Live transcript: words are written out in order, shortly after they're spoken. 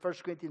1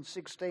 Corinthians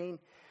 16.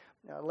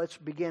 Let's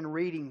begin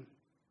reading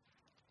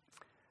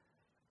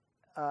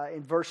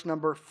in verse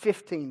number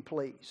 15,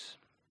 please.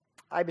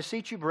 I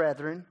beseech you,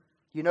 brethren,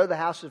 you know the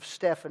house of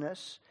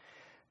Stephanas,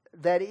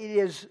 that it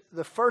is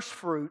the first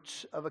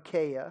fruits of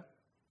Achaia,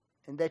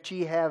 and that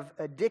they have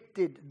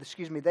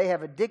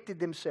addicted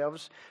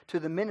themselves to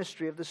the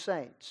ministry of the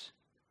saints,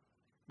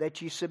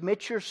 that ye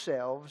submit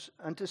yourselves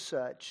unto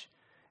such,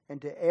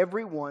 and to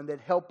every one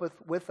that helpeth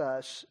with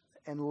us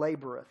and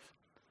laboreth.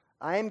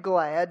 I am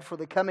glad for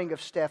the coming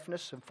of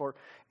Stephanas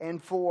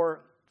and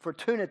for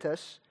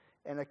Fortunatus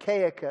and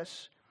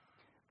Achaicus,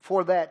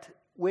 for that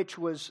which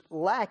was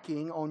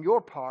lacking on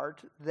your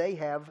part they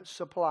have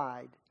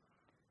supplied.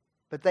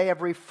 But they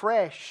have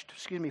refreshed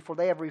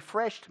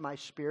my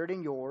spirit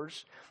and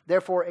yours.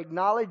 Therefore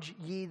acknowledge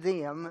ye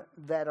them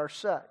that are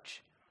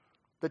such.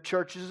 The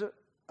churches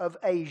of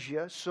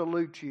Asia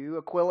salute you.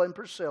 Aquila and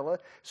Priscilla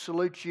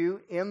salute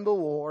you in the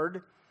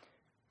Lord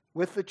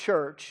with the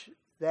church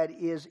that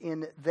is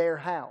in their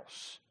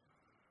house.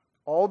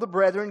 All the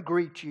brethren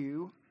greet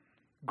you.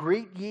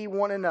 Greet ye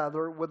one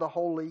another with a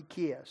holy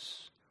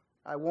kiss.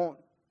 I won't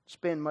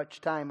spend much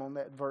time on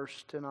that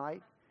verse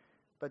tonight,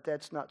 but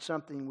that's not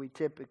something we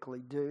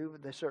typically do.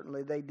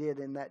 They did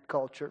in that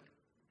culture.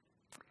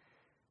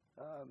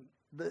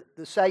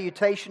 The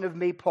salutation of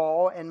me,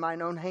 Paul, and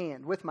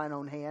with mine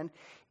own hand.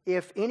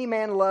 If any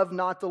man love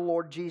not the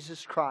Lord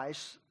Jesus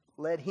Christ,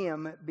 let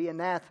him be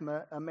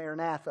anathema, a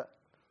maranatha.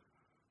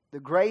 The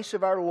grace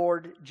of our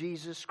Lord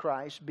Jesus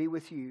Christ be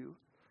with you.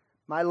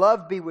 My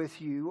love be with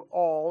you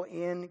all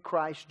in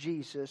Christ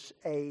Jesus.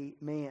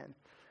 Amen.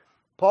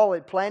 Paul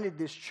had planted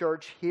this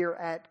church here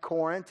at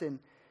Corinth, and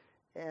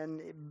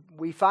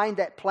we find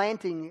that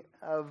planting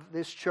of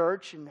this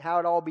church and how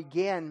it all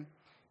began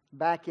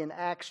back in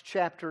Acts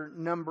chapter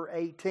number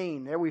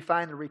 18. There we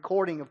find the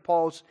recording of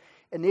Paul's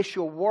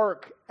initial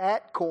work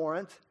at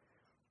Corinth.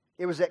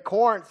 It was at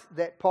Corinth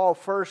that Paul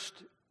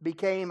first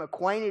became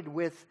acquainted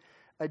with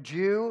a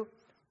Jew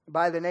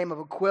by the name of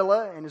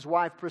Aquila and his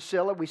wife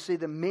Priscilla. We see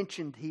them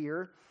mentioned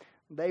here.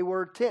 They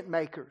were tent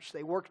makers.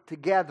 They worked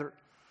together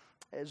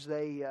as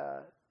they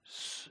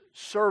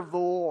served the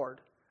Lord.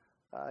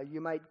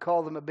 You might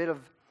call them a bit of,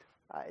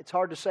 it's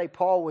hard to say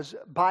Paul was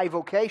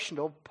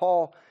bivocational.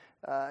 Paul,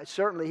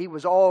 certainly he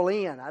was all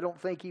in. I don't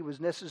think he was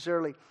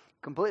necessarily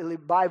completely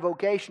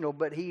bivocational,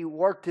 but he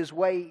worked his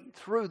way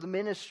through the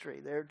ministry.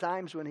 There are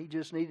times when he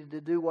just needed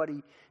to do what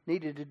he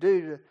needed to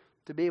do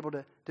to be able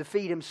to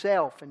feed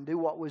himself and do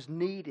what was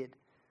needed.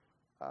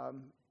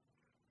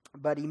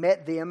 But he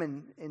met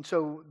them, and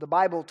so the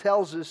Bible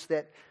tells us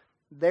that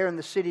there in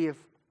the city of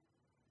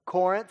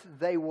Corinth,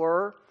 they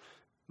were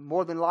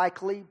more than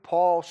likely,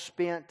 Paul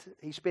spent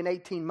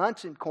 18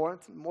 months in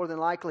Corinth. More than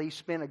likely, he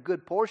spent a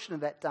good portion of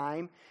that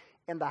time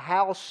in the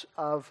house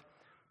of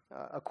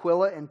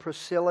Aquila and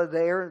Priscilla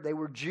there. They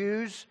were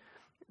Jews.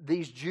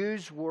 These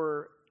Jews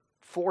were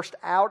forced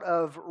out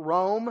of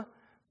Rome.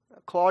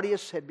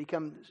 Claudius had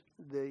become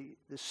the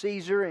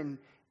Caesar, and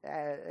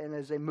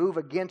as they move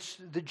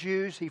against the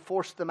Jews, he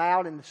forced them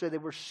out, and so they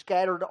were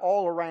scattered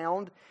all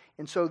around.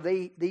 And so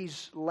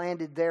these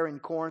landed there in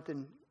Corinth,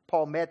 and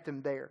Paul met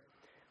them there.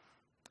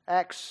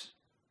 Acts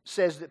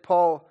says that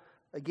Paul,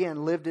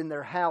 again, lived in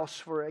their house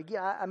for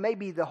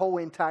maybe the whole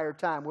entire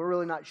time. We're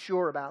really not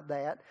sure about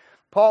that.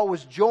 Paul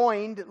was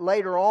joined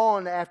later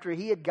on after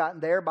he had gotten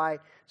there by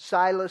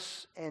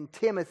Silas and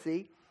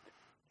Timothy,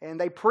 and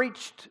they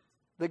preached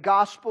the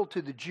gospel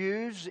to the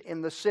Jews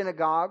in the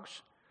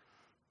synagogues.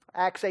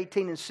 Acts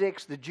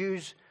 18:6, the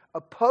Jews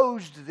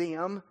opposed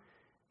them.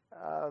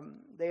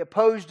 They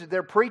opposed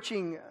their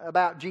preaching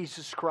about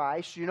Jesus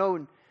Christ. You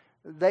know,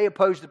 they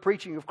opposed the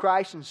preaching of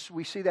Christ, and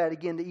we see that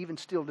again even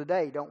still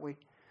today, don't we?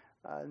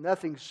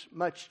 Nothing's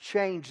much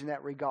changed in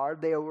that regard.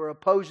 They were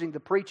opposing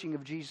the preaching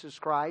of Jesus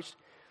Christ.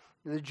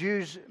 The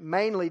Jews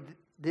mainly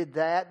did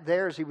that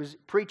there as he was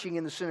preaching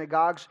in the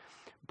synagogues.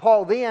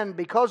 Paul then,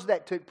 because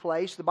that took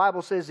place, the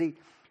Bible says he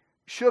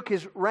shook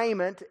his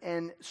raiment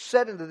and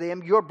said unto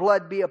them, your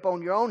blood be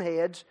upon your own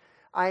heads.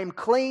 I am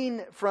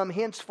clean from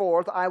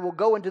henceforth. I will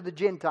go into the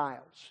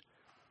Gentiles.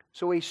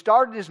 So he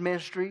started his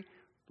ministry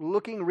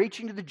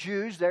reaching to the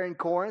Jews there in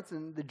Corinth,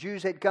 and the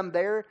Jews had come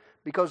there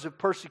because of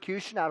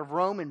persecution out of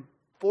Rome and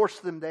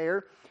forced them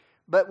there.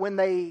 But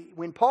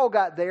when Paul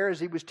got there, as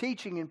he was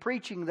teaching and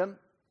preaching them,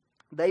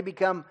 they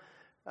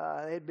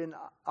had been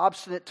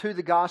obstinate to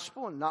the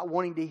gospel and not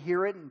wanting to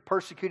hear it and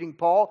persecuting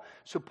Paul.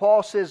 So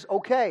Paul says,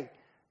 okay,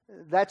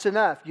 that's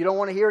enough. You don't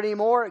want to hear it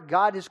anymore?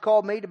 God has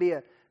called me to be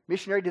a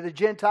missionary to the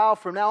Gentile.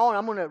 From now on,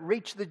 I'm going to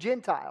reach the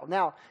Gentile.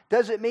 Now,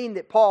 does it mean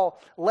that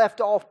Paul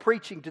left off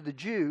preaching to the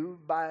Jew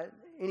by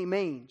any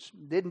means?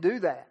 Didn't do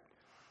that.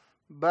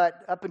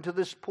 But up until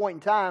this point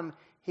in time,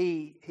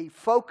 he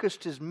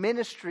focused his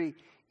ministry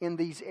in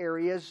these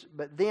areas.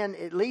 But then,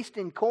 at least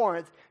in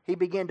Corinth, he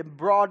began to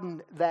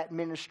broaden that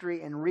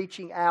ministry and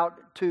reaching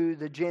out to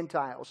the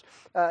Gentiles.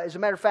 As a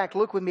matter of fact,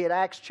 look with me at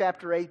Acts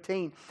chapter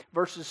 18,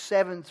 verses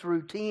 7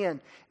 through 10,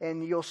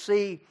 and you'll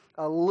see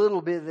a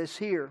little bit of this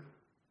here.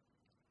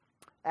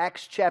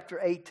 Acts chapter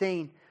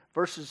 18,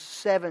 verses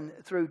 7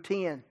 through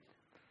 10.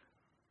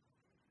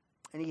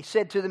 And he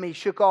said to them, he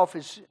shook off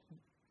his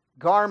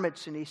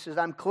garments, and he says,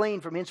 I'm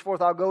clean. From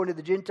henceforth I'll go into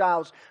the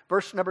Gentiles.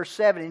 Verse number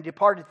 7, and he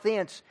departed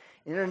thence,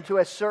 and entered into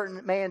a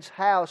certain man's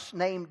house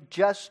named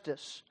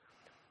Justus,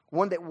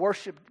 one that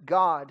worshipped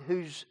God,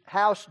 whose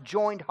house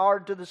joined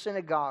hard to the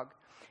synagogue.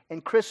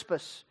 And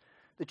Crispus,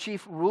 the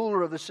chief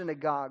ruler of the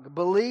synagogue,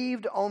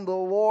 believed on the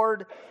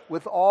Lord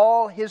with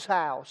all his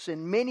house.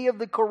 And many of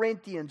the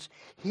Corinthians,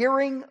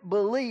 hearing,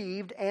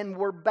 believed and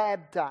were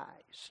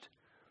baptized.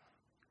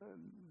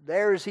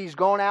 There, as he's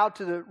gone out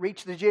to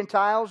reach the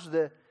Gentiles,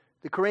 the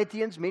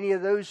Corinthians, many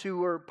of those who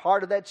were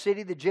part of that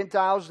city, the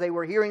Gentiles, they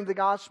were hearing the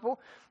gospel.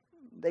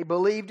 They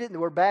believed it and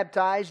were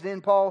baptized.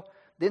 Then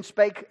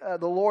spake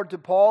the Lord to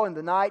Paul in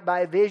the night by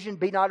a vision,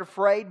 Be not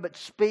afraid, but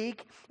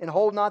speak, and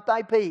hold not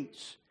thy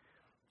peace.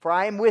 For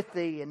I am with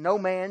thee, and no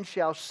man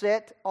shall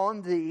set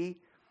on thee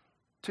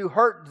to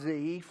hurt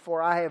thee,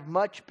 for I have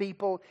much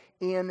people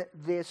in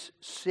this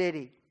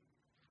city.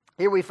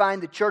 Here we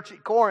find the church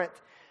at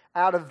Corinth.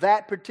 Out of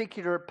that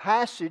particular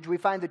passage, we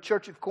find the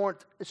church of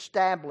Corinth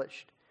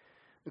established.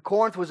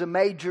 Corinth was a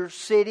major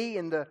city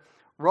in the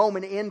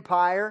Roman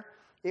Empire.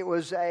 It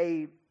was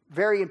a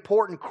very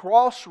important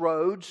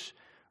crossroads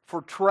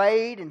for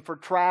trade and for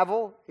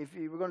travel. If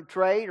you were going to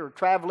trade or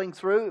traveling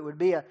through, it would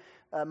be a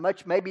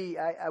much, maybe,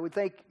 I would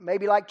think,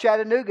 maybe like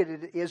Chattanooga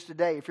is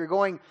today. If you're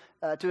going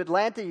to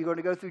Atlanta, you're going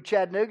to go through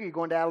Chattanooga. You're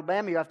going to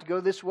Alabama, you have to go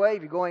this way.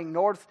 If you're going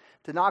north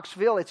to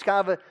Knoxville, it's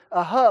kind of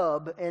a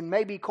hub. And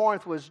maybe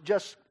Corinth was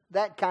just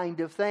that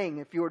kind of thing.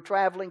 If you were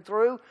traveling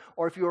through,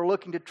 or if you were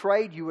looking to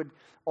trade, you would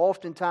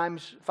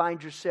oftentimes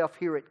find yourself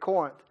here at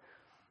Corinth.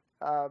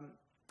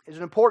 It's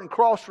an important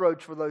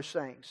crossroads for those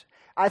things.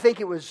 I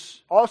think it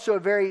was also a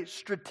very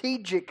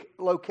strategic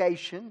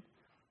location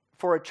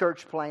for a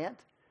church plant.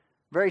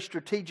 Very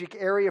strategic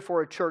area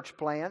for a church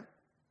plant.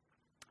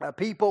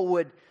 People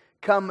would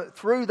come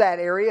through that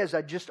area, as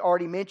I just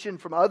already mentioned,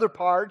 from other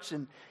parts.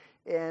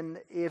 And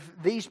if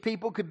these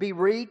people could be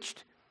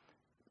reached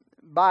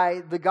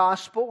by the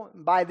gospel,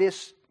 by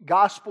this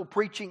gospel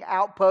preaching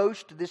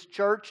outpost, this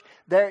church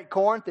there at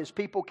Corinth, as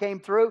people came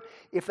through,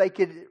 if they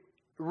could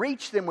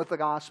reach them with the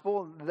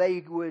gospel,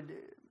 they would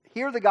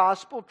hear the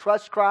gospel,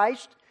 trust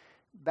Christ,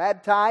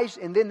 baptize,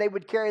 and then they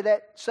would carry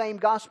that same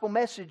gospel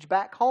message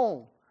back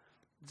home.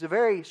 It's a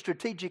very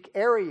strategic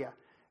area,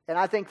 and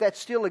I think that's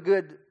still a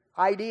good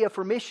idea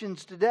for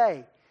missions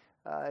today,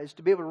 is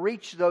to be able to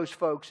reach those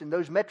folks in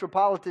those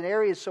metropolitan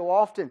areas so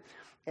often,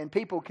 and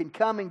people can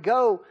come and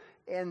go,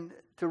 and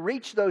to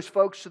reach those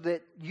folks so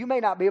that you may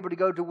not be able to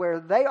go to where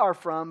they are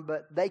from,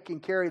 but they can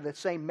carry the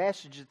same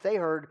message that they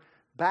heard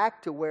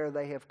back to where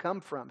they have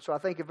come from. So I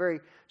think a very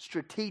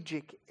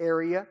strategic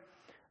area.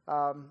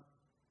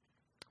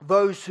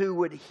 Those who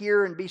would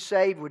hear and be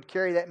saved would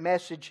carry that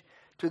message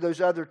to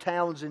those other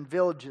towns and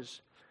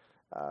villages.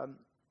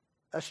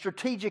 A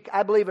strategic,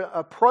 I believe,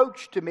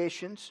 approach to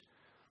missions,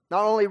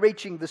 not only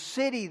reaching the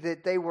city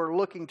that they were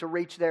looking to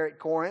reach there at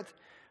Corinth,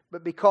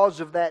 but because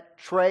of that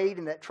trade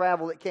and that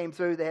travel that came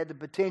through, they had the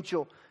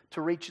potential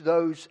to reach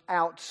those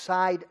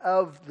outside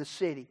of the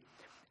city.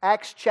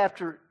 Acts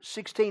chapter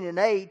 16 and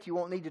 8, you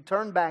won't need to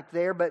turn back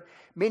there, but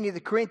many of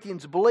the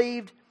Corinthians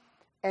believed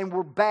and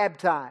were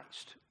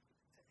baptized.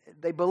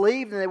 They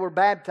believed and they were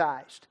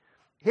baptized.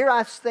 Here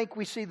I think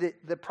we see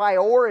the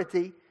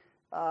priority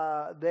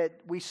that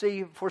we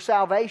see for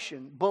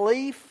salvation.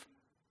 Belief,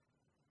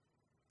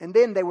 and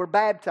then they were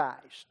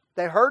baptized.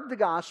 They heard the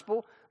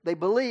gospel, they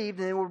believed,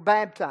 and they were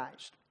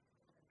baptized.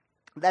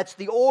 That's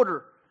the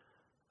order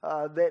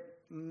that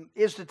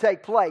is to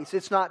take place.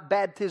 It's not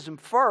baptism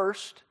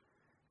first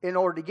in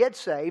order to get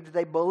saved.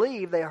 They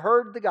believed, they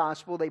heard the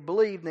gospel, they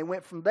believed, and they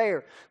went from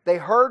there. They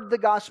heard the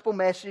gospel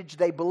message,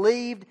 they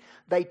believed,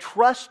 they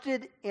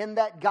trusted in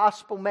that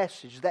gospel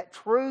message, that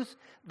truth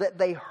that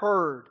they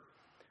heard.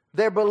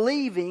 Their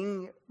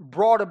believing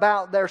brought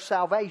about their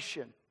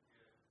salvation.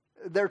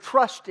 Their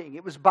trusting,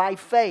 it was by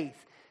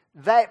faith.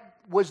 That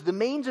was the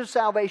means of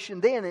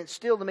salvation then, and it's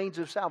still the means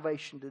of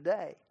salvation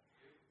today.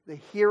 The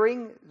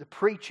hearing, the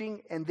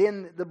preaching, and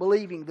then the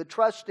believing, the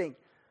trusting.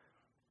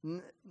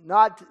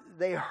 Not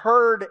they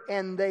heard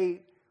and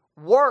they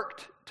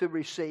worked to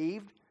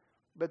receive,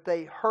 but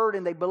they heard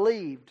and they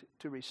believed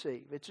to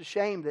receive. It's a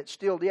shame that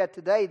still yet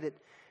today that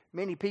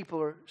many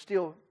people are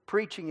still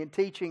preaching and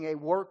teaching a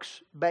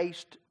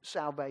works-based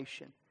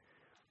salvation.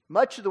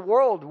 Much of the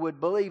world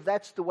would believe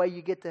that's the way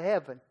you get to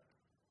heaven.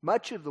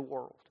 Much of the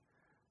world.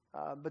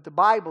 But the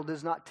Bible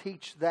does not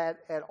teach that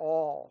at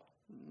all.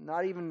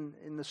 Not even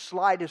in the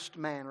slightest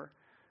manner.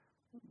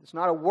 It's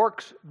not a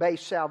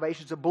works-based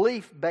salvation. It's a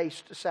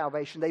belief-based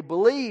salvation. They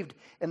believed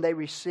and they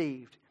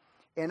received.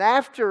 And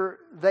after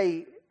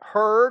they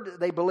heard,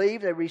 they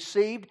believed, they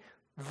received,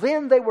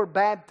 then they were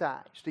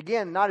baptized.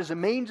 Again, not as a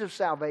means of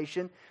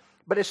salvation,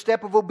 but a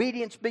step of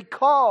obedience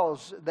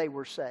because they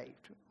were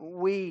saved.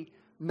 We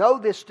know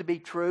this to be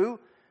true.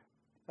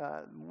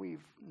 We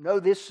know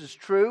this is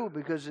true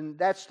because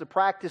that's the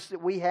practice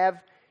that we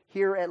have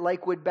here at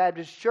Lakewood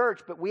Baptist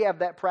Church. But we have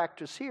that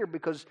practice here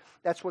because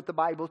that's what the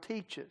Bible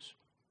teaches.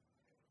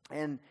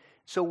 And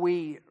so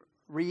we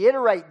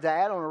reiterate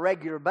that on a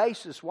regular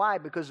basis. Why?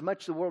 Because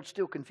much of the world's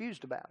still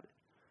confused about it.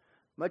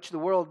 Much of the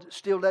world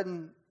still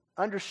doesn't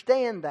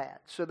understand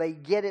that, so they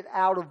get it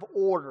out of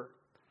order.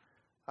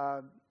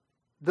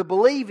 The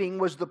believing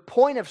was the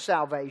point of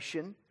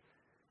salvation,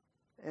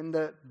 and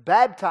the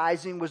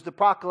baptizing was the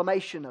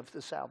proclamation of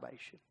the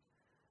salvation.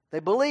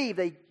 You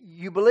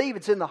believe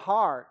it's in the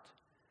heart,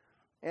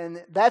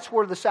 and that's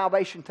where the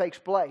salvation takes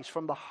place.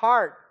 From the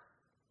heart,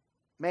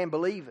 man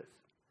believeth.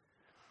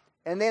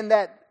 And then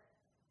that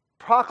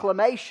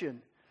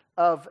proclamation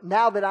of,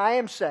 now that I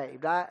am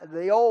saved,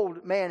 the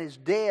old man is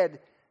dead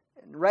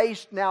and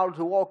raised now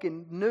to walk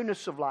in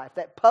newness of life.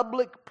 That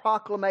public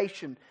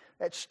proclamation,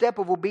 that step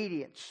of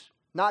obedience,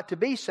 not to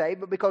be saved,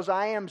 but because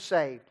I am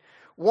saved.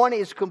 One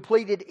is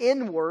completed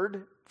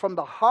inward from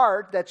the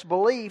heart, that's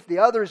belief. The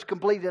other is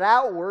completed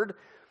outward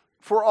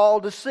for all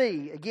to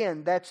see.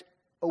 Again, that's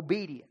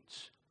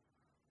obedience.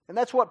 And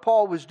that's what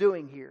Paul was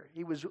doing here.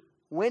 He was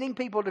winning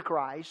people to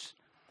Christ.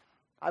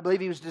 I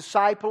believe he was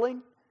discipling,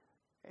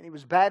 and he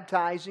was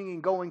baptizing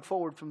and going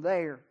forward from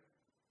there.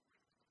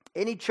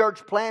 Any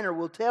church planner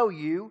will tell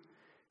you,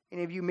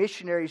 any of you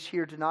missionaries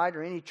here tonight,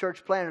 or any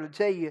church planner will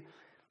tell you,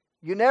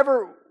 you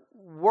never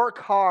work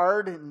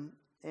hard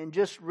and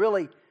just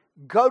really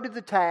go to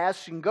the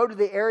task and go to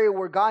the area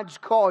where God's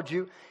called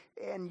you,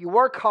 and you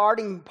work hard,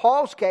 in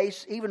Paul's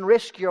case, even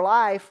risk your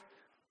life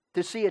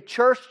to see a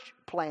church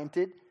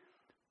planted,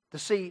 to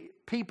see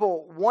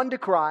people won to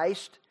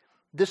Christ,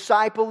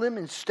 disciple them,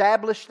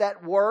 establish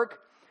that work,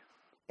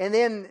 and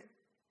then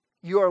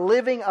you are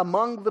living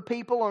among the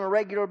people on a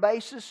regular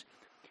basis.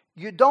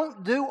 You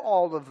don't do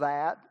all of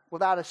that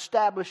without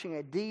establishing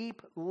a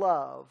deep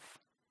love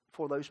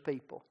for those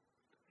people.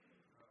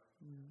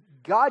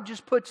 God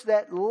just puts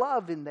that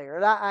love in there.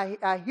 And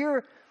I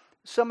hear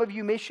some of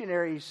you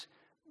missionaries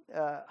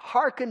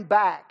hearken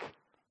back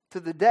to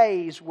the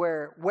days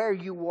where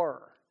you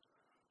were.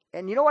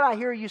 And you know what I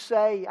hear you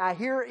say? I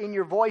hear in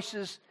your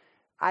voices,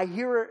 I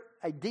hear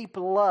a deep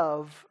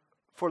love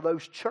for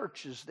those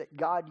churches that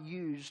God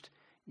used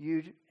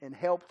you and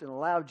helped and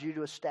allowed you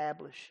to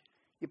establish.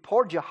 You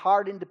poured your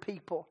heart into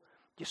people.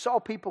 You saw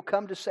people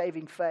come to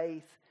saving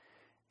faith.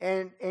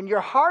 And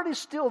your heart is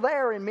still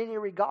there in many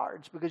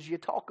regards because you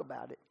talk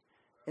about it.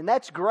 And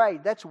that's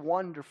great. That's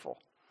wonderful.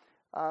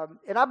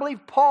 And I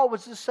believe Paul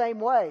was the same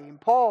way.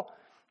 And Paul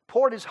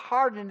poured his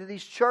heart into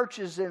these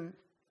churches, and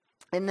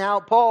now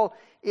Paul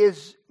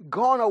is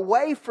gone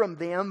away from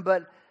them,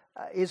 but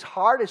his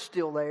heart is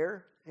still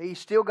there. He's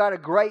still got a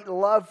great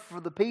love for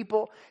the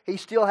people. He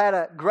still had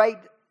a great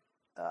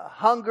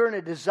hunger and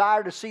a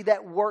desire to see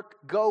that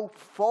work go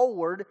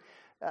forward.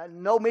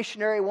 No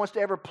missionary wants to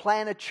ever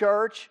plant a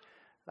church.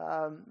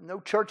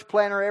 No church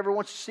planter ever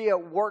wants to see a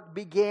work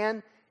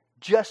begin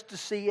just to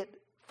see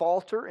it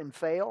falter and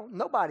fail.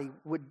 Nobody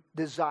would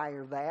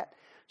desire that.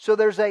 So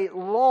there's a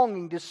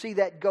longing to see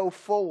that go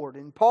forward.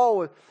 And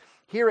Paul,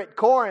 here at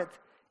Corinth,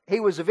 he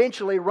was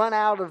eventually run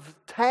out of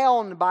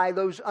town by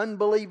those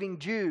unbelieving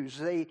Jews.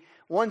 The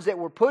ones that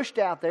were pushed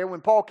out there,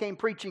 when Paul came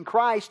preaching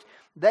Christ,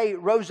 they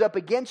rose up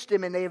against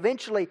him and they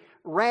eventually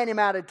ran him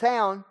out of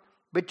town.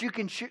 But you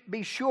can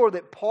be sure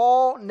that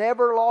Paul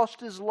never lost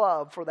his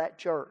love for that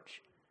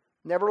church.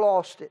 Never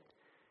lost it.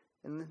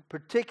 And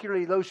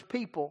particularly those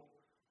people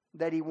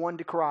that he won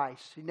to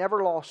Christ. He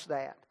never lost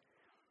that.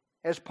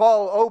 As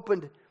Paul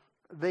opened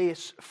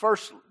this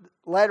first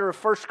letter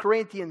of 1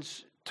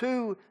 Corinthians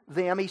to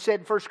them, he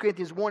said in 1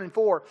 Corinthians 1 and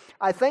 4,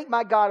 I thank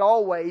my God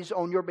always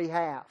on your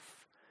behalf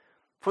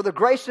for the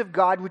grace of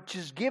God which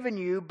is given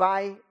you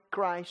by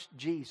Christ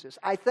Jesus.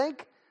 I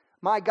thank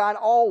my God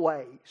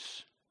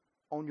always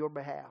on your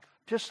behalf.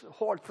 Just,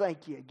 Lord,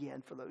 thank you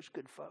again for those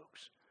good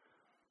folks.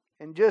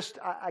 And just,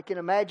 I can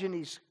imagine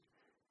he's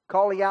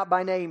calling out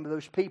by name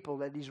those people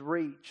that he's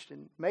reached.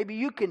 And maybe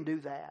you can do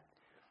that.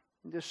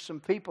 And just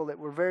some people that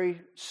were very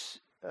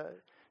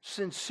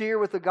sincere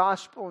with the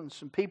gospel, and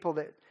some people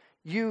that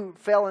you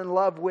fell in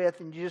love with,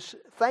 and you just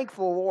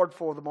thankful, Lord,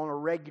 for them on a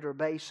regular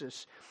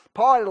basis.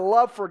 Paul had a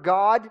love for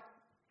God.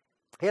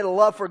 He had a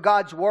love for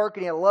God's work,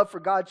 and he had a love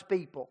for God's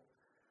people.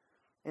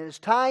 And as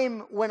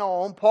time went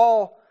on,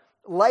 Paul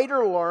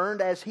later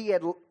learned, as he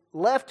had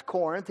left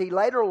Corinth, he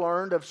later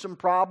learned of some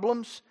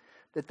problems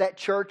that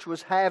church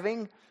was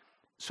having.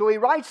 So he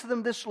writes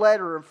them this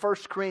letter of 1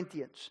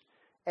 Corinthians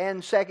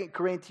and 2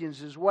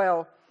 Corinthians as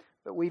well.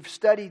 But we've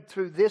studied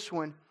through this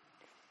one.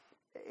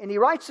 And he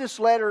writes this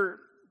letter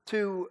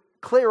to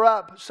clear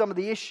up some of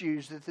the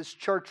issues that this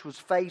church was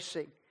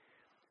facing.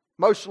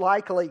 Most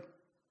likely,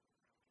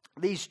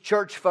 these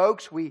church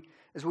folks,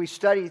 as we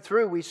studied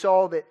through, we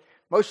saw that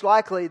most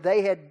likely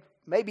they had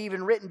maybe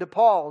even written to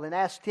Paul and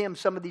asked him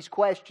some of these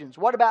questions.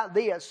 What about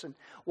this? And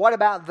what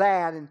about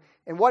that? And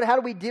how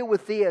do we deal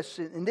with this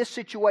in this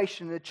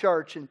situation in the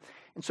church? And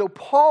so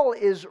Paul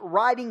is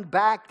writing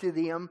back to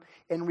them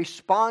and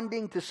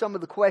responding to some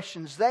of the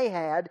questions they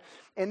had,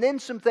 and then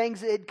some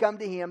things that had come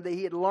to him that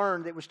he had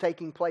learned that was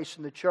taking place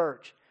in the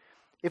church.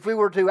 If we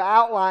were to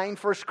outline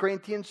 1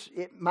 Corinthians,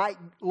 it might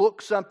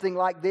look something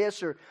like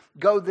this or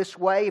go this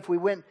way. If we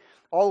went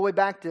all the way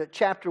back to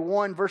chapter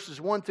 1, verses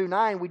 1 through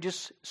 9, we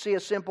just see a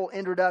simple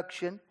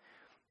introduction.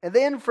 And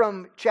then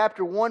from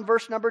chapter 1,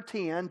 verse number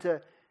 10,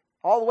 to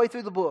all the way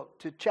through the book,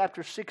 to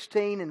chapter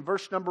 16 and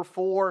verse number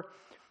 4,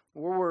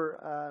 we're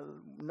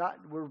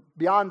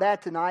beyond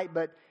that tonight,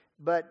 but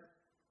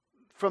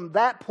from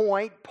that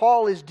point,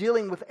 Paul is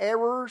dealing with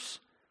errors.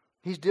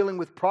 He's dealing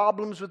with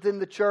problems within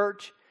the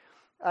church.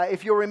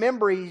 If you'll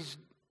remember, he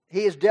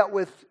has dealt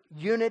with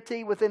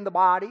unity within the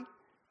body.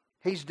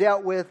 He's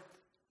dealt with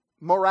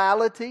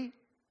morality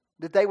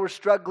that they were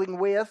struggling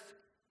with,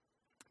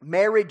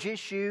 marriage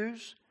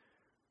issues,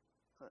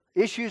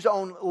 issues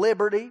on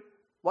liberty.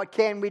 What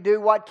can we do?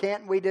 What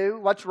can't we do?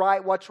 What's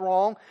right? What's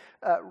wrong?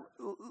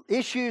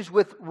 Issues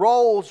with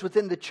roles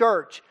within the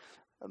church,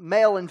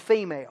 male and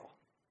female.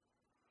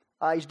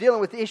 He's dealing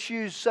with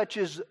issues such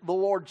as the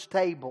Lord's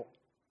table.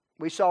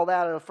 We saw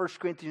that in 1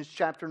 Corinthians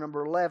chapter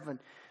number 11.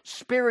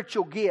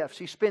 Spiritual gifts.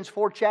 He spends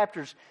 4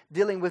 chapters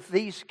dealing with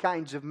these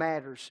kinds of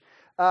matters.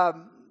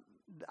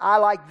 I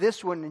like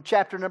this one in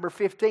chapter number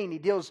 15. He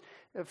deals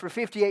for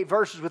 58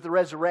 verses with the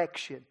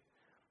resurrection.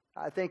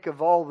 I think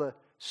of all the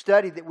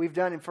study that we've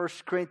done in 1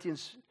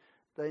 Corinthians,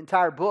 the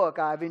entire book,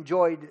 I've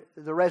enjoyed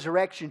the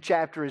resurrection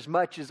chapter as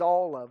much as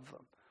all of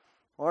them.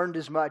 Learned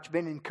as much,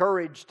 been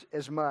encouraged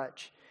as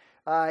much.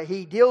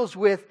 He deals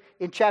with,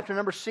 in chapter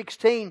number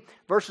 16,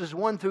 verses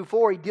 1 through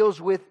 4, he deals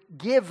with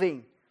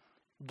giving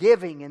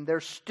and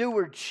their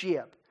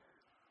stewardship.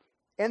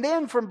 And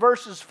then from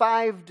verses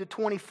 5 to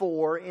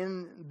 24,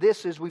 in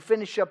this as we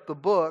finish up the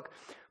book,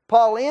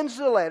 Paul ends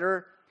the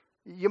letter,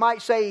 you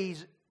might say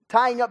he's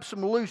tying up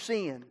some loose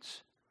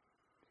ends.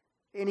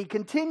 And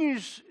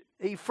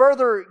he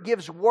further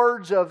gives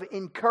words of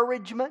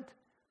encouragement,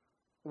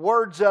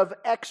 words of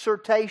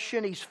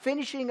exhortation. He's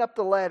finishing up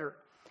the letter.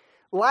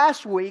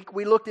 Last week,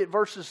 we looked at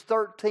verses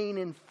 13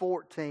 and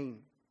 14.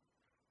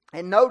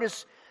 And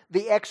notice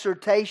the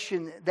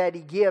exhortation that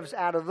he gives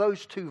out of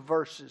those 2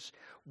 verses.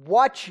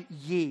 Watch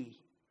ye,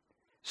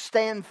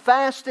 stand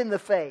fast in the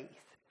faith,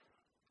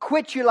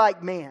 quit you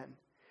like men,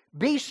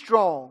 be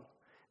strong,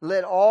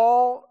 let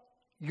all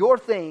your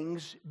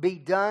things be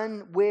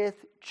done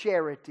with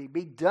charity,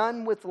 be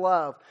done with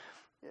love.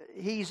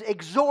 He's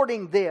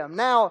exhorting them.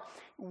 Now,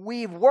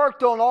 we've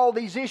worked on all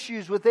these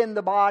issues within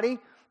the body.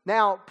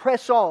 Now,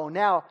 press on.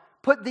 Now,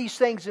 put these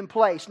things in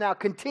place. Now,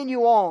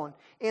 continue on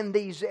in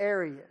these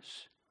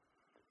areas.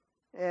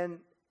 And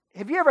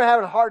have you ever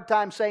had a hard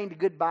time saying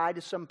goodbye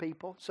to some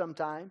people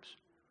sometimes?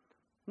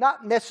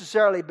 Not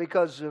necessarily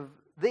because of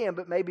them,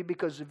 but maybe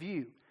because of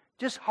you.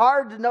 Just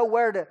hard to know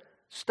where to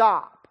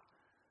stop.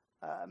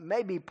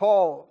 Maybe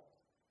Paul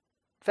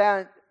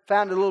found it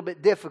a little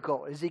bit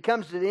difficult. As he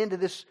comes to the end of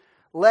this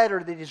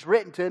letter that he's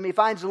written to him, he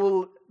finds it a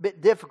little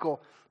bit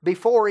difficult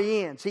before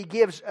he ends. He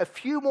gives a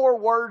few more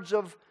words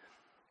of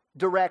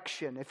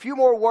direction, a few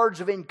more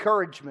words of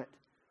encouragement.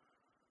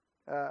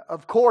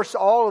 Of course,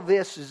 all of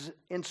this is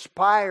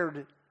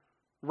inspired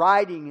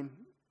writing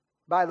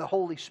by the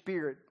Holy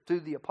Spirit through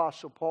the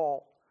Apostle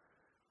Paul.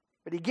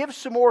 But he gives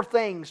some more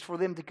things for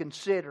them to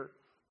consider.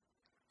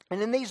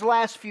 And in these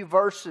last few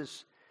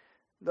verses,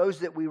 those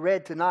that we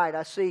read tonight,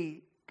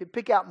 could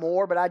pick out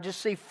more, but I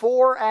just see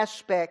 4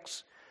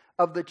 aspects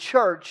of the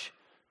church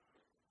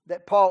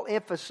that Paul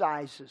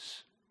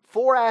emphasizes.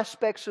 4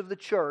 aspects of the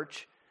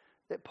church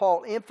that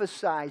Paul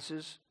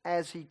emphasizes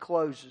as he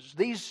closes.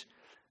 These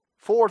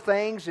 4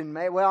 things, and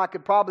I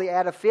could probably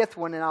add a 5th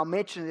one, and I'll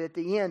mention it at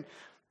the end.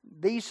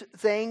 These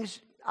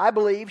things, I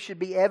believe, should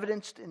be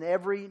evidenced in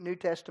every New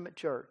Testament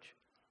church.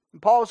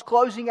 And Paul's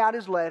closing out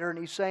his letter, and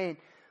he's saying,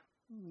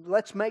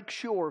 let's make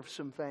sure of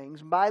some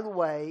things. And by the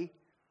way,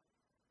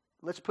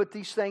 let's put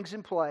these things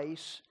in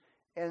place.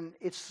 And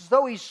it's as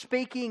though he's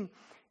speaking,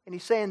 and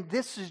he's saying,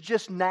 this is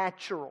just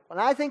natural. And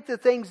I think the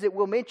things that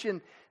we'll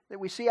mention that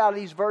we see out of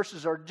these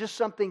verses are just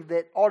something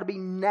that ought to be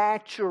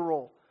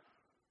natural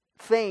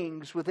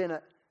things within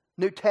a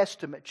New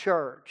Testament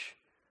church.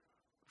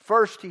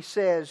 First, he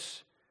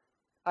says,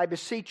 I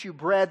beseech you,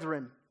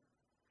 brethren,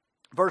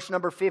 verse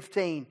number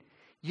 15,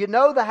 you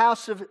know the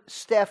house of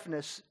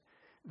Stephanas,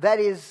 that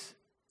is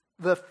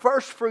the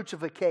first fruits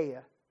of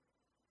Achaia.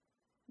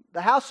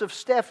 The house of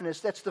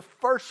Stephanas, that's the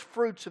first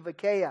fruits of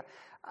Achaia.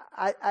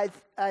 I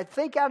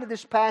think out of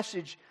this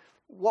passage,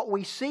 what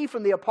we see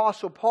from the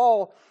Apostle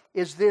Paul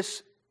is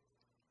this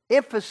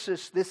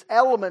emphasis, this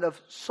element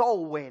of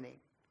soul winning.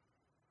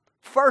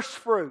 First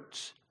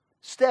fruits.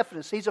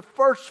 Stephanas, he's a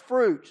first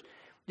fruits.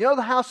 You know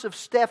the house of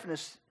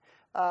Stephanas,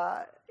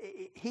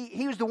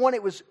 he was the one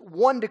that was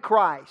won to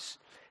Christ.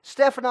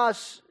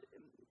 Stephanas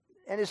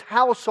and his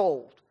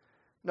household,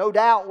 no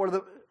doubt,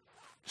 were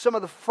some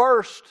of the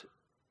first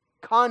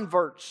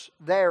converts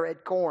there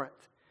at Corinth.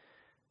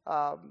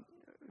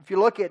 If you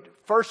look at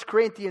 1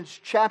 Corinthians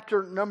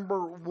chapter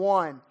number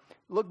 1,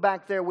 look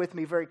back there with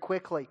me very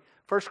quickly.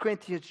 1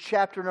 Corinthians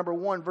chapter number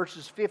 1,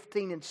 verses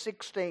 15 and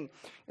 16.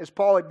 As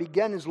Paul had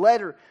begun his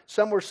letter,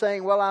 some were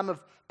saying, well, I'm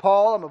of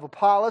Paul, I'm of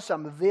Apollos,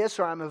 I'm of this,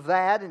 or I'm of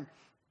that. And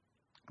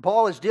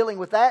Paul is dealing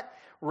with that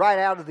right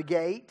out of the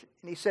gate.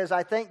 And he says,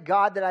 I thank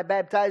God that I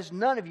baptized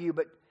none of you,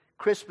 but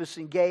Crispus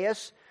and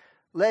Gaius,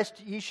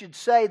 lest ye should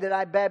say that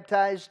I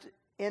baptized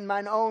in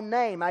mine own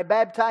name. I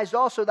baptized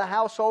also the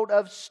household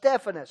of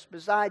Stephanas.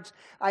 Besides,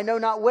 I know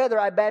not whether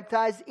I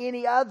baptized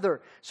any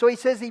other. So he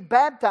says he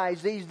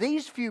baptized these.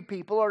 These few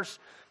people are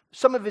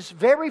some of his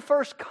very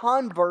first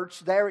converts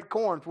there at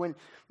Corinth.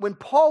 When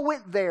Paul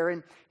went there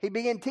and he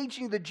began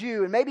teaching the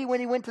Jew, and maybe when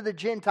he went to the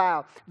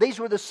Gentile, these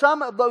were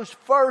some of those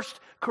first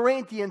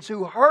Corinthians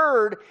who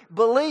heard,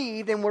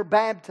 believed, and were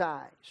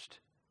baptized.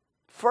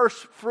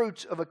 First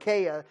fruits of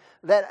Achaia.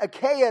 That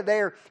Achaia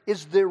there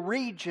is the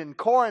region.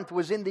 Corinth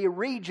was in the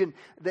region.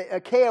 The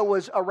Achaia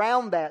was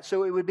around that.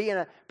 So it would be in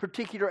a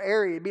particular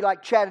area. It'd be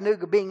like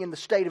Chattanooga being in the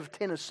state of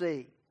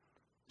Tennessee,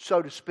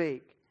 so to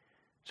speak.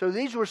 So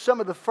these were some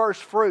of the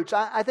first fruits.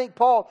 I think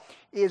Paul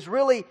is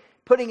really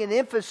putting an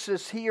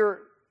emphasis here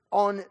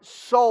on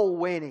soul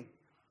winning.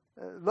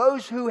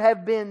 Those who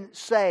have been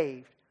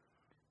saved.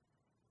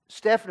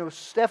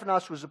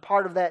 Stephanos was a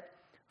part of that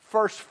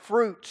first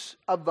fruits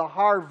of the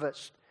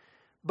harvest.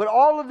 But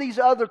all of these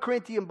other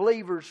Corinthian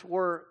believers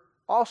were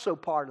also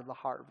part of the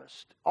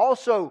harvest.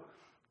 Also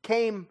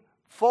came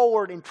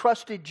forward and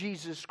trusted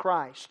Jesus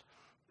Christ.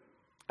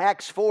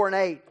 Acts 4 and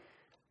 8.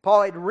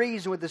 Paul had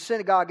reasoned with the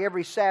synagogue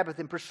every Sabbath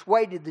and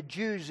persuaded the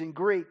Jews and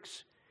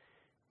Greeks.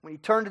 When he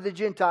turned to the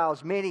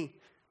Gentiles, many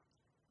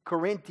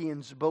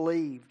Corinthians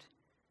believed.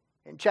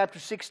 In chapter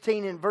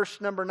 16 and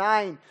verse number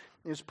 9,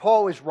 as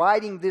Paul is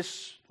writing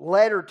this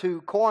letter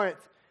to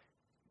Corinth,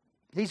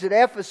 he's at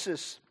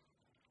Ephesus.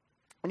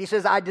 And he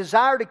says, I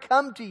desire to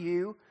come to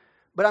you,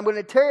 but I'm going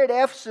to tarry at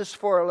Ephesus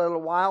for a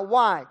little while.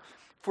 Why?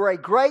 For a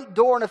great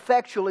door and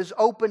effectual is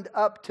opened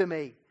up to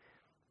me.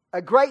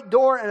 A great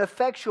door and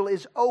effectual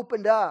is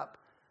opened up.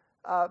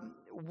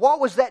 What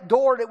was that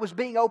door that was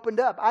being opened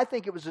up? I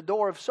think it was the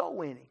door of soul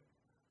winning.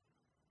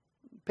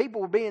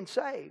 People were being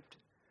saved.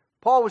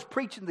 Paul was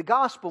preaching the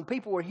gospel.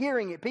 People were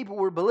hearing it. People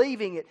were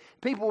believing it.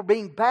 People were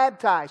being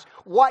baptized.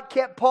 What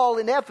kept Paul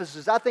in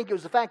Ephesus? I think it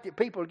was the fact that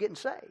people were getting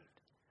saved.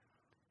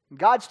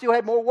 God still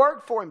had more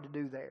work for him to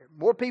do there.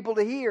 More people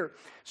to hear.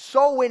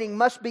 Soul winning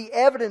must be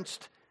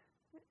evidenced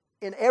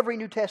in every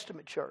New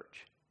Testament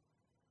church.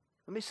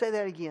 Let me say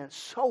that again.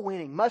 Soul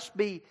winning must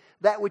be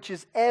that which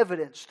is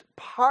evidenced,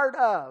 part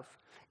of,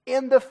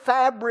 in the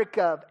fabric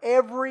of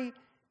every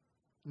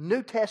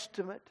New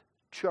Testament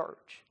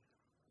church.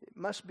 It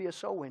must be a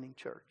soul winning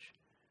church.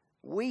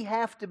 We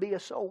have to be a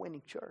soul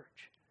winning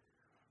church.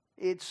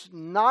 It's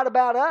not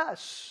about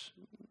us.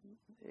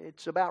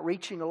 It's about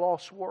reaching a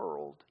lost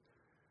world.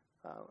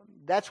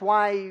 That's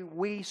why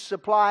we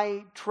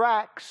supply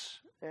tracts,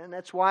 and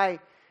that's why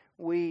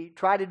we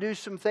try to do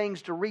some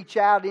things to reach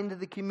out into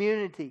the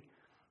community.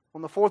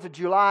 On the 4th of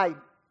July,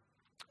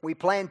 we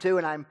plan to,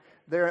 and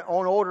they're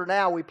on order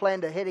now, we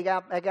plan to head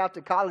back out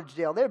to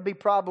Collegedale. There'd be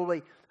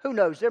probably, who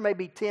knows, there may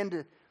be 10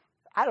 to,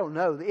 I don't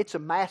know. It's a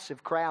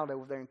massive crowd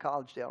over there in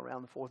Collegedale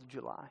around the 4th of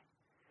July.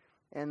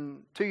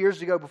 And 2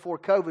 years ago before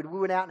COVID, we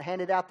went out and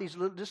handed out these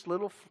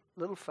little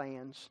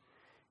fans.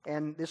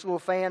 And this little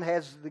fan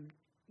has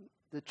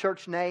the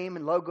church name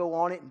and logo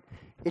on it. And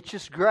it's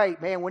just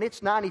great, man. When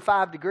it's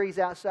 95 degrees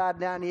outside,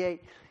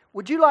 98,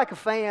 would you like a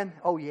fan?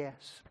 Oh,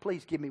 yes.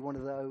 Please give me one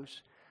of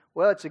those.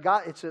 Well, it's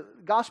a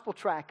gospel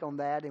tract on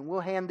that, and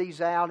we'll hand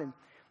these out. And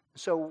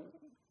so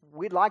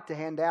we'd like to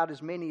hand out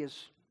as many as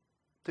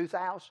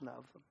 2,000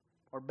 of them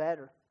or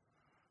better.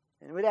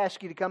 And we'd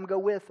ask you to come go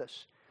with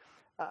us.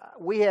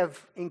 We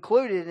have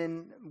included,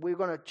 and we're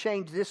going to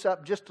change this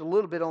up just a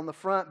little bit on the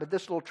front, but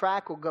this little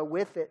tract will go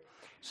with it.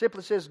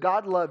 Simply says,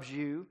 God loves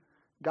you.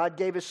 God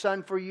gave His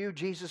Son for you.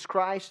 Jesus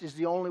Christ is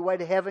the only way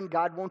to heaven.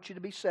 God wants you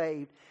to be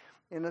saved.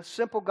 In a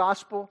simple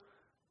gospel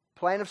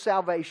plan of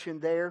salvation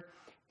there.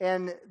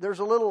 And there's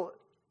a little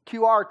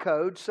QR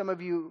code. Some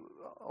of you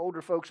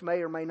older folks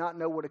may or may not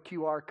know what a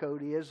QR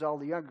code is. All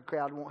the younger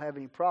crowd won't have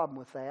any problem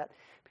with that.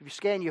 If you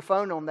scan your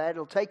phone on that,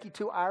 it'll take you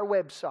to our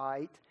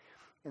website.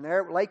 And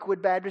there at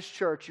Lakewood Baptist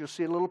Church, you'll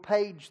see a little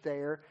page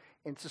there.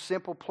 And it's a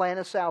simple plan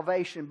of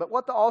salvation. But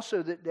what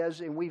also that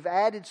does, and we've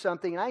added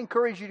something, and I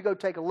encourage you to go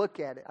take a look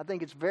at it. I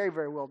think it's very,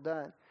 very well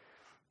done.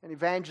 An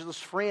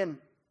evangelist friend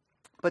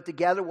put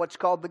together what's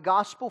called the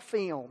gospel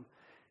film.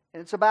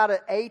 And it's about an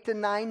 8 to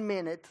 9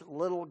 minute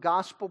little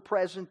gospel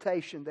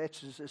presentation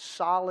that's as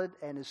solid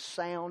and as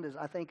sound as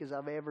I think as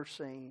I've ever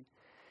seen.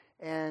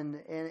 And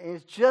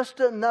it's just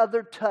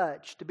another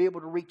touch to be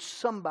able to reach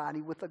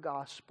somebody with the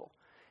gospel.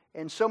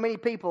 And so many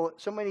people,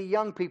 so many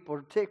young people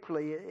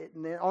particularly,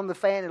 on the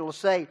fan it'll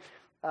say,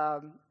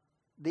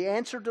 the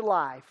answer to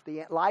life,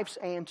 life's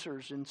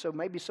answers. And so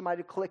maybe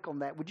somebody will click on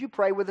that. Would you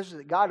pray with us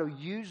that God will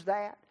use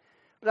that?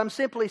 But I'm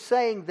simply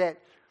saying that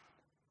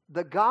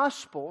the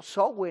gospel,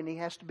 soul winning,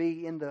 has to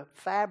be in the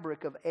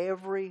fabric of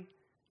every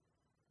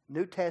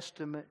New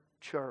Testament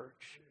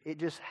church. It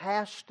just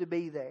has to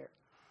be there.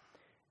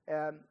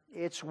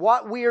 It's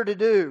what we are to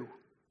do.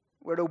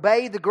 We're to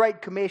obey the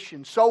Great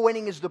Commission. Soul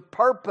winning is the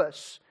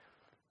purpose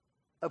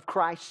of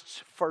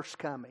Christ's first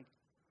coming.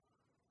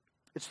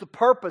 It's the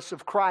purpose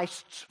of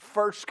Christ's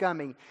first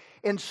coming.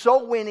 And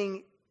soul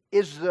winning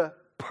is the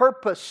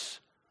purpose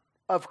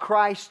of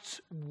Christ's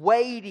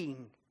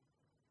waiting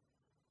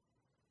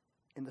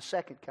in the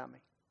second coming.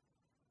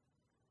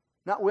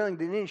 Not willing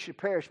that any should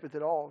perish, but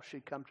that all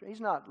should come to. He's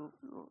not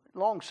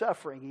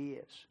long-suffering, He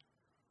is.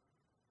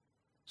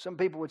 Some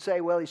people would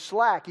say, well, He's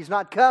slack, He's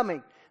not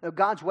coming. No,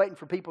 God's waiting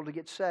for people to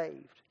get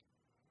saved.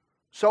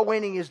 Soul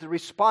winning is the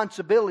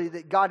responsibility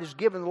that God has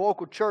given the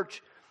local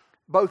church,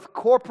 both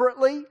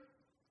corporately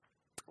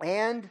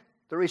and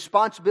the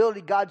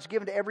responsibility God's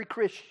given to every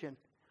Christian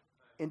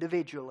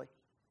individually.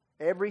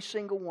 Every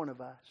single one of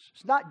us.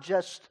 It's not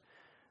just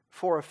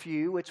for a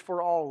few, it's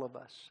for all of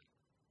us.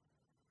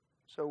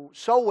 So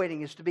soul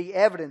winning is to be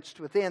evidenced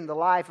within the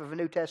life of a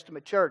New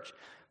Testament church.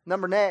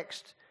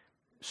 Next,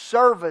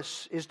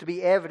 service is to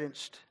be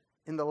evidenced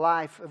in the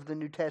life of the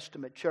New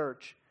Testament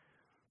church.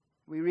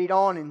 We read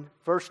on in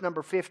verse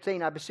number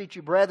 15, I beseech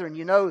you, brethren,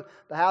 you know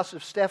the house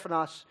of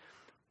Stephanas,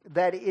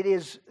 that it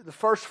is the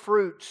first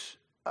fruits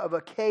of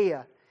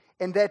Achaia,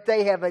 and that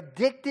they have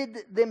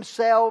addicted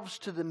themselves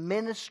to the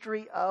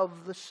ministry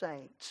of the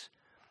saints.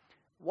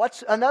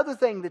 What's another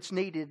thing that's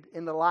needed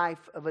in the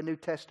life of a New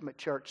Testament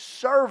church?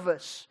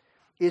 Service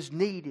is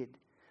needed.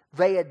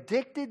 They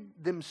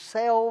addicted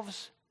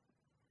themselves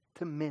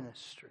to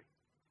ministry.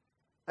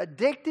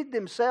 Addicted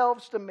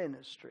themselves to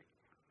ministry.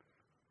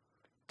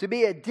 To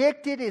be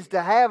addicted is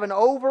to have an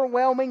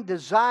overwhelming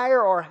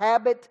desire or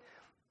habit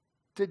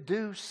to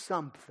do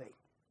something.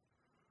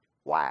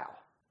 Wow.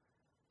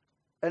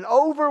 An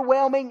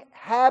overwhelming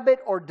habit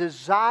or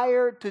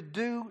desire to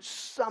do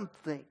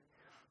something.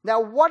 Now,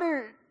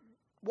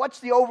 what's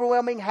the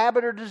overwhelming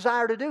habit or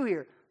desire to do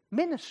here?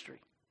 Ministry.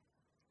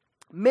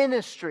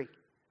 Ministry.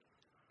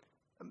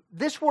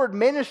 This word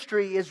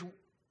ministry is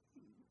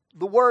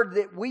the word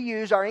that we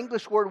use, our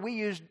English word we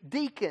use,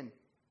 deacon.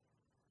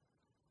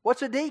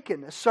 What's a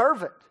deacon? A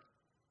servant.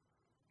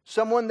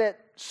 Someone that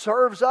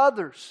serves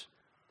others.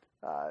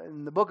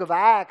 In the book of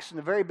Acts, in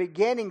the very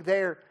beginning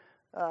there,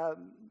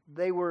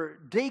 they were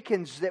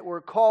deacons that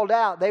were called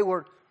out. They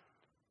were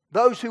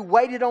those who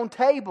waited on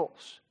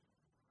tables.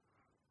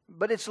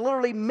 But it's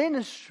literally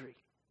ministry.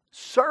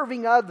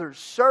 Serving others.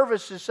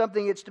 Service is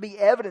something that's to be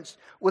evidenced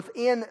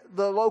within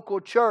the local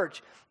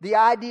church. The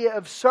idea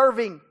of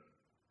serving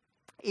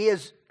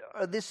is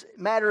this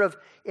matter of,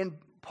 in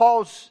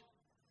Paul's,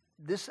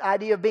 this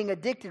idea of being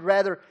addicted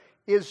rather,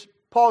 is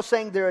Paul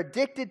saying they're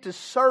addicted to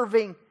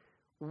serving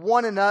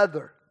one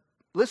another.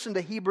 Listen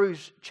to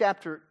Hebrews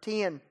chapter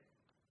 6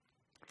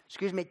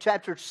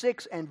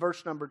 and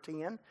verse number 10.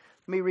 Let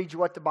me read you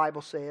what the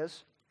Bible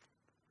says.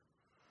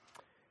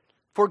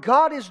 For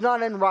God is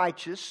not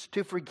unrighteous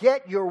to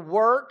forget your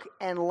work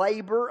and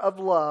labor of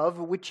love,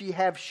 which ye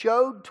have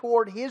showed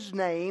toward His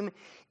name,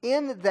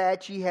 in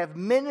that ye have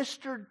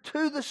ministered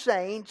to the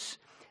saints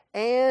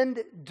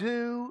and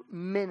do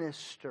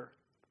minister.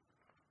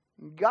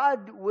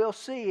 God will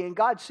see, and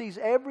God sees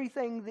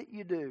everything that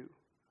you do.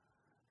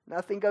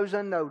 Nothing goes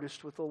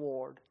unnoticed with the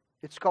Lord.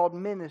 It's called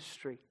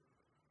ministry.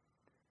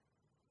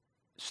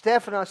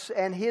 Stephanas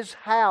and his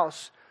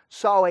house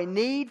saw a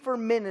need for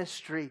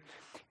ministry.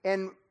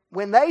 And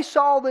when they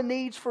saw the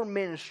needs for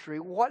ministry,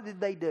 what did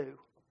they do?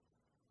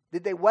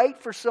 Did they wait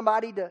for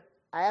somebody to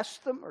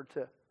ask them or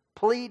to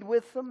plead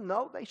with them?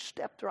 No, they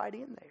stepped right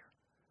in there.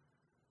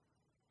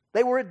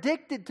 They were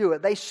addicted to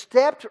it. They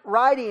stepped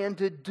right in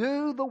to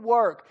do the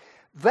work.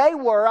 They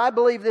were, I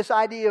believe this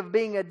idea of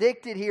being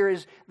addicted here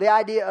is the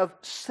idea of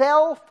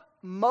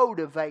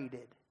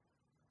self-motivated.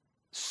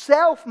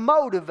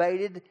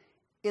 Self-motivated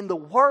in the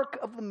work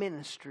of the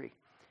ministry.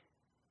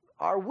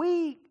 Are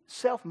we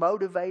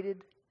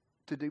self-motivated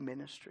to do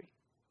ministry?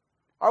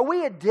 Are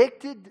we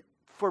addicted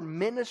for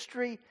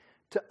ministry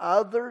to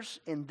others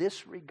in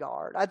this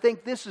regard? I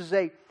think this is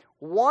a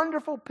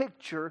wonderful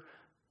picture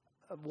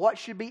of what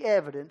should be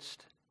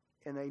evidenced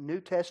in a New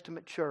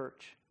Testament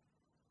church.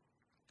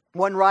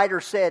 One writer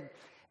said,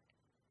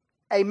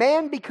 a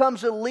man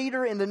becomes a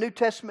leader in the New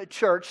Testament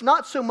church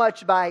not so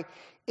much by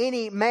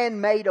any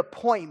man-made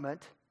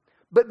appointment,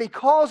 but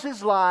because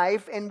his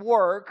life and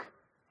work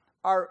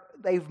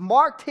they've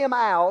marked him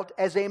out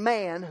as a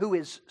man who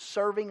is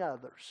serving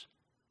others.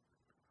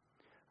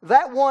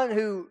 That one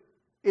who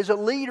is a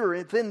leader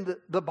within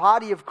the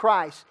body of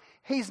Christ,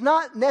 he's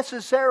not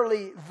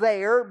necessarily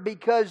there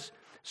because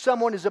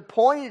someone has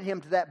appointed him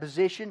to that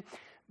position,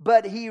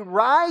 but he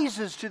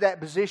rises to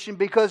that position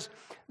because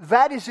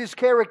that is his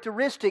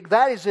characteristic,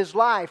 that is his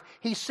life.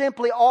 He's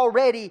simply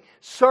already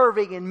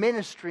serving and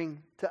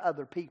ministering to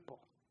other people.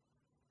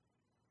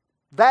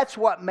 That's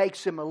what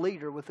makes him a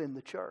leader within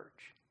the church.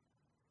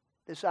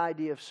 This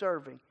idea of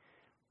serving.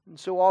 And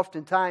so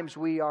oftentimes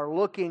we are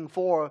looking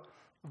for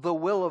the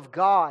will of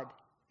God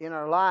in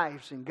our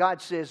lives. And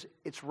God says,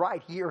 it's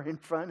right here in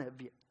front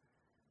of you.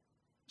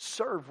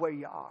 Serve where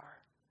you are.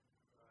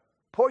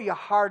 Pour your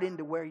heart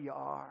into where you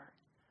are.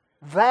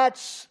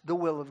 That's the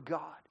will of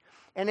God.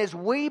 And as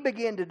we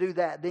begin to do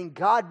that, then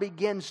God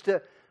begins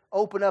to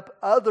open up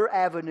other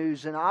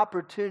avenues and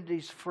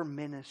opportunities for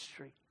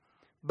ministry.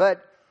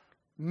 But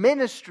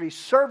ministry,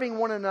 serving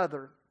one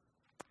another,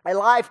 a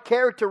life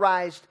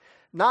characterized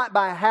not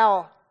by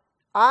how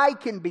I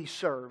can be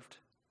served,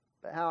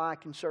 but how I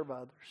can serve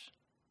others.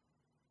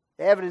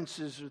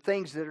 Evidences or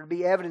things that are to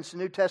be evidence in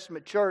the New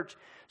Testament church: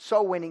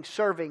 soul winning,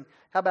 serving.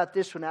 How about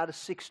this one out of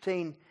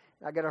 16?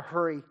 I got to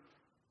hurry.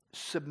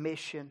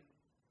 Submission.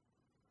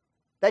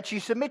 That you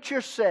submit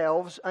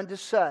yourselves unto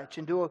such,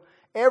 and to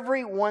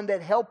every one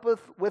that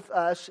helpeth with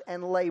us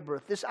and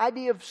laboreth. This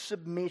idea of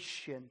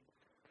submission.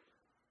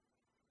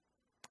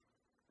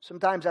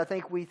 Sometimes I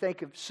think we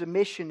think of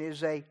submission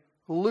as a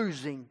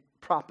losing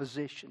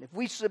proposition. If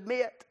we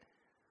submit,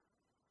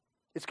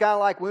 it's kind of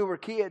like when we were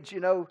kids,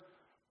 your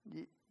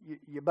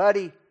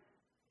buddy,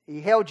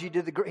 he held you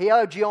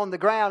on the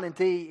ground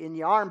and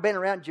your arm bent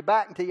around your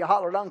back until you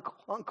hollered, "Uncle,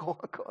 Uncle,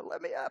 Uncle,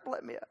 let me up,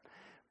 let me up."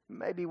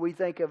 Maybe we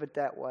think of it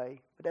that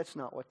way, but that's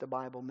not what the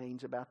Bible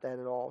means about that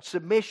at all.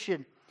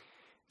 Submission.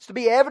 It's to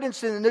be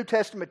evidenced in the New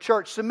Testament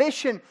church.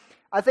 Submission,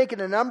 I think,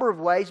 in a number of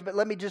ways, but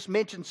let me just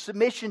mention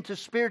submission to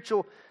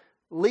spiritual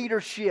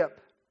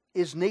leadership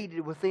is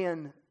needed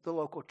within the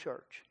local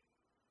church.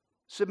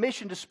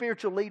 Submission to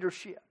spiritual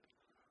leadership.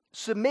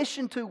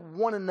 Submission to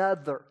one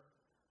another.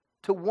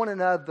 To one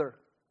another.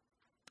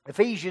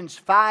 Ephesians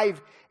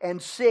 5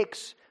 and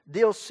 6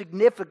 deals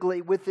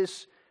significantly with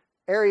this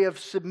area of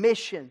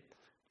submission.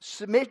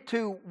 Submit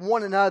to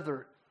one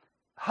another.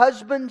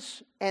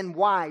 Husbands and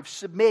wives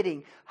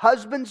submitting.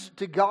 Husbands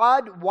to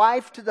God,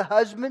 wife to the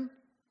husband.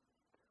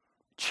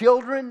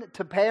 Children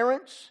to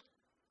parents.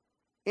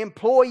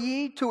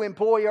 Employee to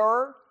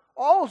employer.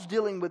 All's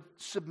dealing with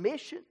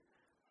submission.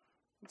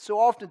 So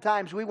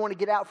oftentimes we want to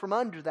get out from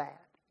under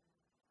that.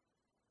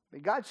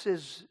 But God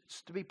says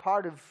it's to be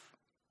part of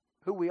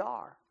who we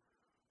are.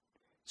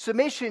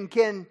 Submission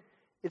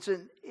it's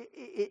an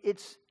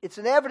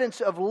evidence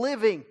of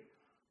living.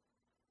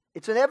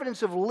 It's an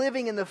evidence of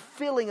living in the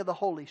filling of the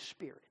Holy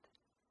Spirit.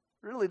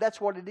 Really, that's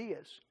what it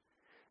is.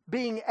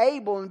 Being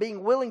able and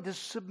being willing to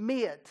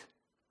submit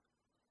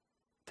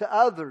to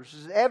others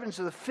is evidence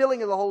of the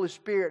filling of the Holy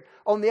Spirit.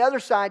 On the other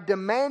side,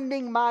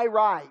 demanding my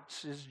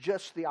rights is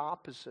just the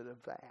opposite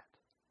of that.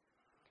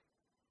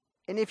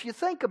 And if you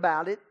think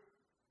about it,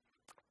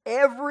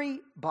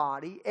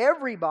 everybody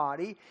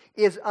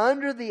is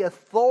under the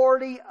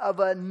authority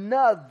of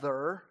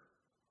another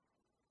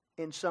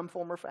in some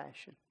form or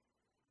fashion.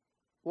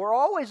 We're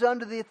always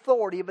under the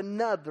authority of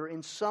another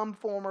in some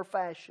form or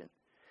fashion.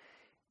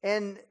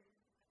 And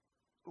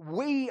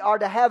we are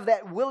to have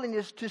that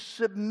willingness to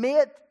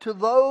submit to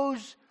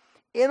those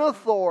in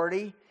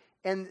authority.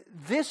 And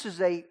this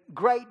is a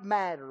great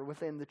matter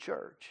within the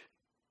church.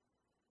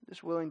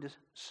 Just willing to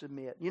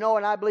submit.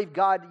 And I believe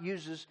God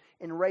uses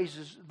and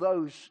raises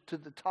those to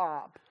the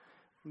top.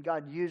 And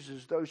God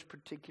uses those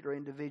particular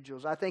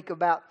individuals. I think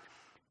about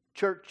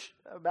church,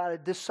 about a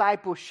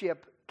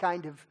discipleship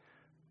kind of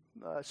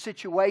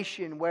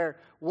situation where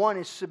one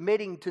is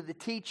submitting to the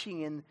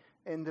teaching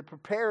and the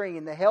preparing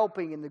and the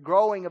helping and the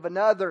growing of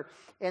another.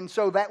 And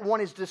so that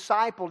one is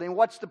discipled. And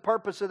what's the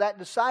purpose of that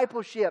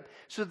discipleship?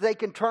 So that they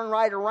can turn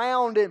right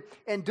around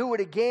and do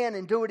it again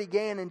and do it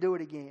again and do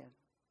it again.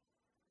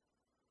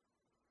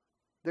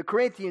 The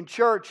Corinthian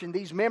church and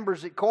these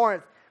members at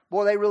Corinth,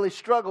 boy, they really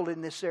struggled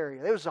in this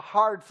area. It was a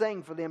hard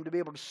thing for them to be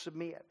able to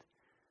submit.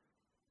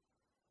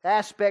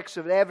 Aspects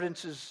of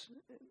evidences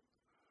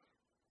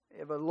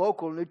of a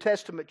local New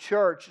Testament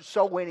church: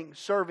 soul winning,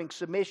 serving,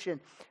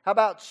 submission. How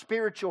about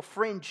spiritual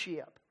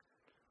friendship?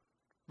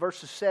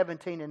 Verses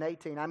 17 and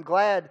 18. I'm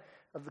glad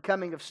of the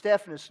coming of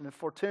Stephanas and of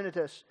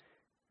Fortunatus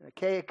and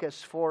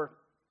Achaicus, for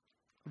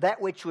that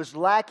which was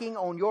lacking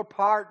on your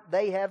part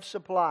they have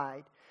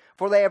supplied.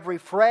 For they have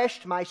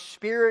refreshed my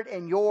spirit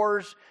and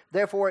yours,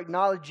 therefore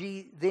acknowledge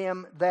ye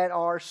them that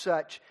are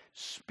such.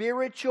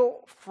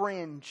 Spiritual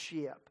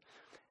friendship.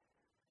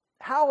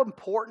 How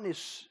important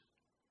is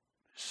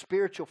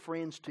spiritual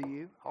friends to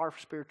you? Are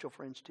spiritual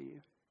friends to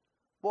you?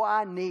 Boy,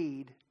 I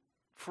need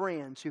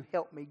friends who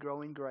help me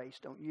grow in grace,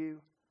 don't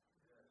you?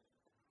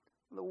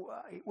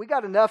 We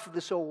got enough of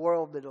this old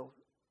world that'll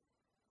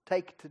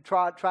take to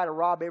try to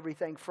rob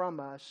everything from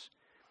us.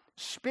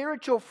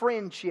 Spiritual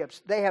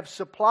friendships, they have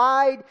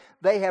supplied,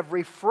 they have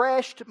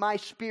refreshed my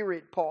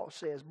spirit, Paul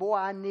says. Boy,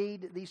 I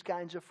need these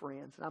kinds of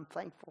friends, and I'm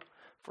thankful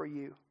for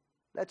you.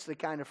 That's the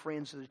kind of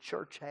friends that the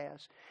church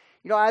has.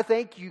 I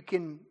think you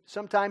can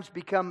sometimes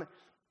become,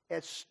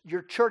 as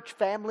your church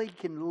family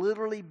can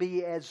literally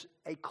be as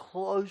a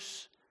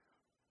close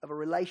of a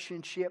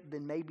relationship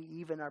than maybe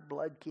even our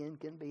blood kin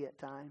can be at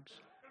times.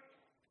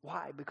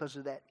 Why? Because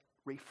of that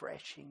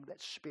refreshing,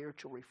 that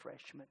spiritual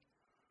refreshment.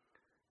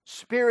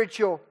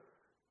 Spiritual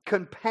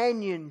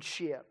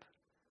companionship,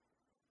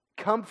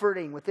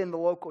 comforting within the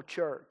local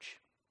church.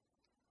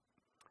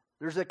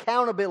 There's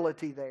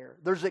accountability there.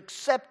 There's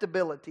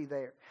acceptability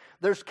there.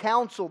 There's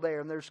counsel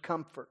there, and there's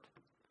comfort.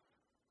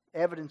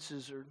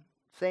 Evidences are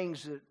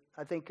things that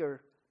I think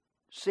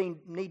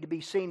need to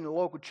be seen in the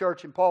local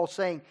church. And Paul's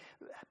saying,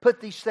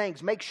 put these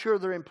things, make sure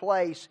they're in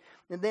place.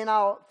 And then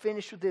I'll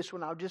finish with this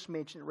one. I'll just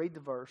mention it. Read the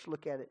verse.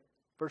 Look at it.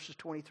 Verses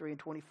 23 and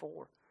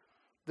 24.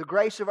 The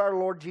grace of our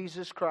Lord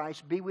Jesus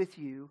Christ be with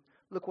you.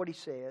 Look what he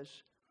says.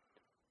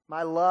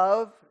 My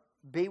love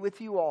be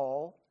with you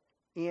all.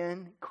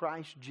 in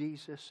Christ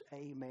Jesus.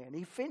 Amen.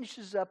 He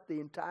finishes up the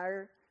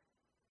entire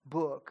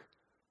book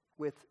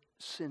with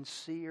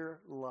sincere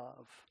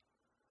love.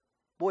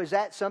 Boy, is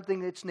that something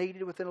that's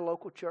needed within a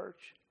local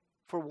church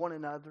for one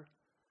another?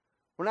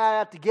 We're not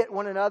out to get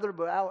one another,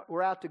 but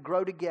we're out to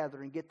grow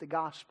together and get the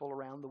gospel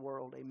around the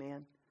world.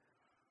 Amen.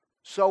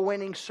 Soul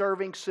winning,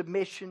 serving,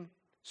 submission,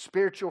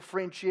 spiritual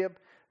friendship,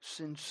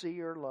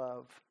 sincere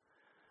love.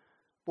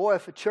 Boy,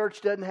 if a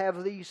church doesn't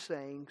have these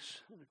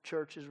things, the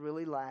church is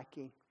really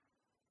lacking.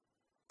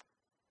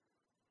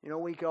 You know,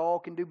 we all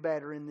can do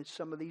better in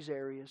some of these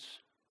areas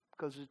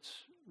because it's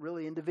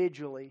really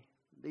individually.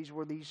 These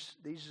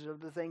are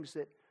the things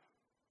that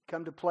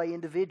come to play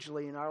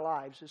individually in our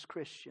lives as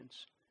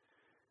Christians.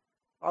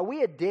 Are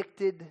we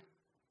addicted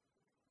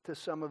to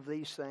some of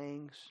these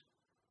things?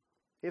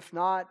 If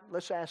not,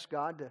 let's ask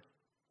God to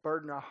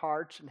burden our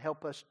hearts and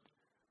help us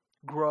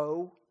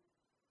grow,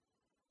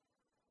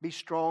 be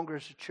stronger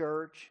as a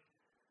church,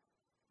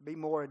 be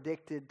more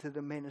addicted to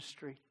the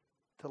ministry,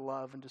 to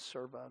love and to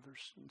serve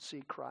others, and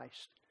see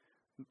Christ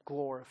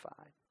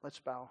glorified. Let's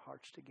bow our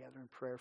hearts together in prayer.